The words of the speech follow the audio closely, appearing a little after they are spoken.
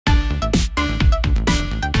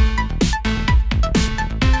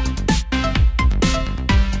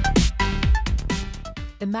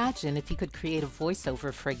Imagine if you could create a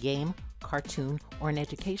voiceover for a game, cartoon, or an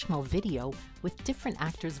educational video with different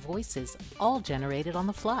actors' voices, all generated on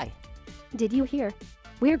the fly. Did you hear?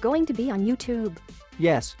 We're going to be on YouTube.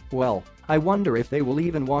 Yes, well, I wonder if they will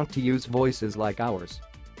even want to use voices like ours.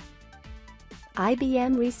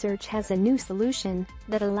 IBM Research has a new solution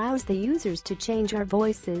that allows the users to change our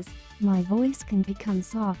voices. My voice can become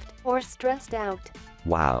soft or stressed out.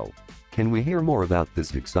 Wow! Can we hear more about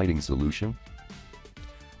this exciting solution?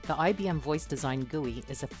 The IBM Voice Design GUI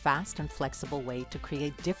is a fast and flexible way to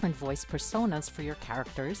create different voice personas for your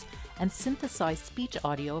characters and synthesize speech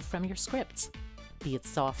audio from your scripts. Be it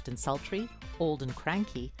soft and sultry, old and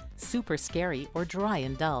cranky, super scary, or dry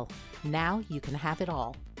and dull, now you can have it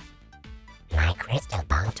all. My crystal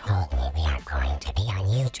ball told me we are going to be on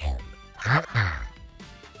YouTube. Ha ha!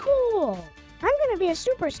 Cool! I'm gonna be a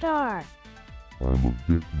superstar! I'm a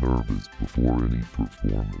bit nervous before any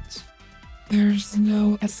performance. There's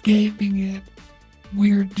no escaping it.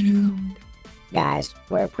 We're doomed. Guys,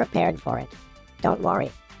 we're prepared for it. Don't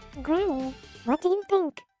worry. Granny, what do you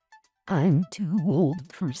think? I'm too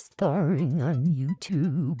old for starring on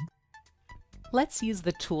YouTube. Let's use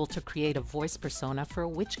the tool to create a voice persona for a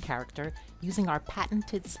witch character using our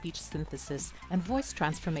patented speech synthesis and voice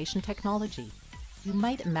transformation technology. You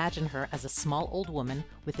might imagine her as a small old woman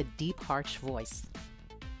with a deep, harsh voice.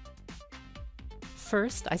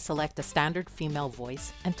 First, I select a standard female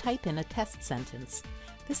voice and type in a test sentence.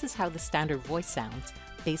 This is how the standard voice sounds,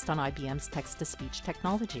 based on IBM's text-to-speech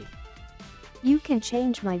technology. You can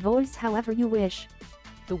change my voice however you wish.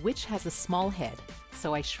 The witch has a small head,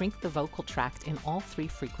 so I shrink the vocal tract in all 3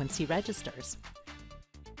 frequency registers.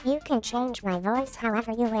 You can change my voice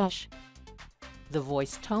however you wish. The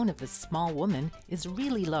voice tone of this small woman is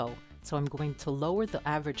really low, so I'm going to lower the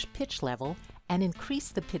average pitch level and increase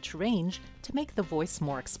the pitch range to make the voice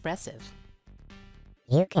more expressive.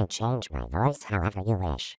 You can change my voice however you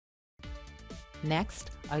wish.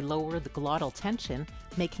 Next, I lower the glottal tension,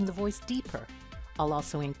 making the voice deeper. I'll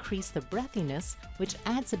also increase the breathiness, which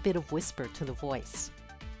adds a bit of whisper to the voice.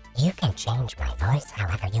 You can change my voice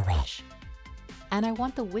however you wish. And I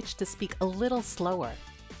want the witch to speak a little slower.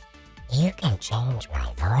 You can change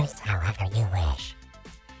my voice however you wish.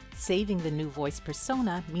 Saving the new voice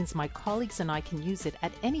persona means my colleagues and I can use it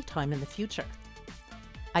at any time in the future.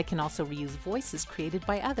 I can also reuse voices created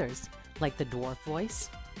by others, like the dwarf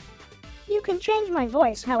voice, You can change my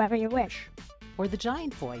voice however you wish. or the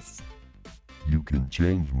giant voice, You can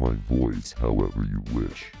change my voice however you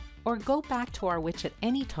wish. or go back to our witch at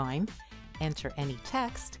any time, enter any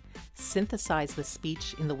text, synthesize the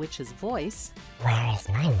speech in the witch's voice, Where is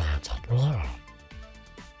my magic mirror?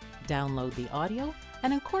 download the audio,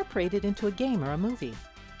 and incorporate it into a game or a movie.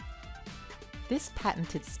 This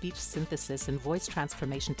patented speech synthesis and voice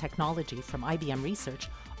transformation technology from IBM Research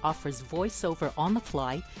offers voiceover on the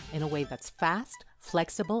fly in a way that's fast,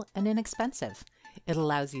 flexible, and inexpensive. It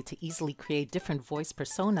allows you to easily create different voice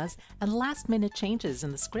personas and last-minute changes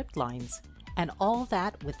in the script lines. And all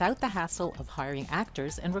that without the hassle of hiring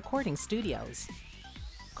actors and recording studios.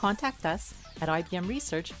 Contact us at IBM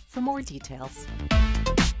Research for more details.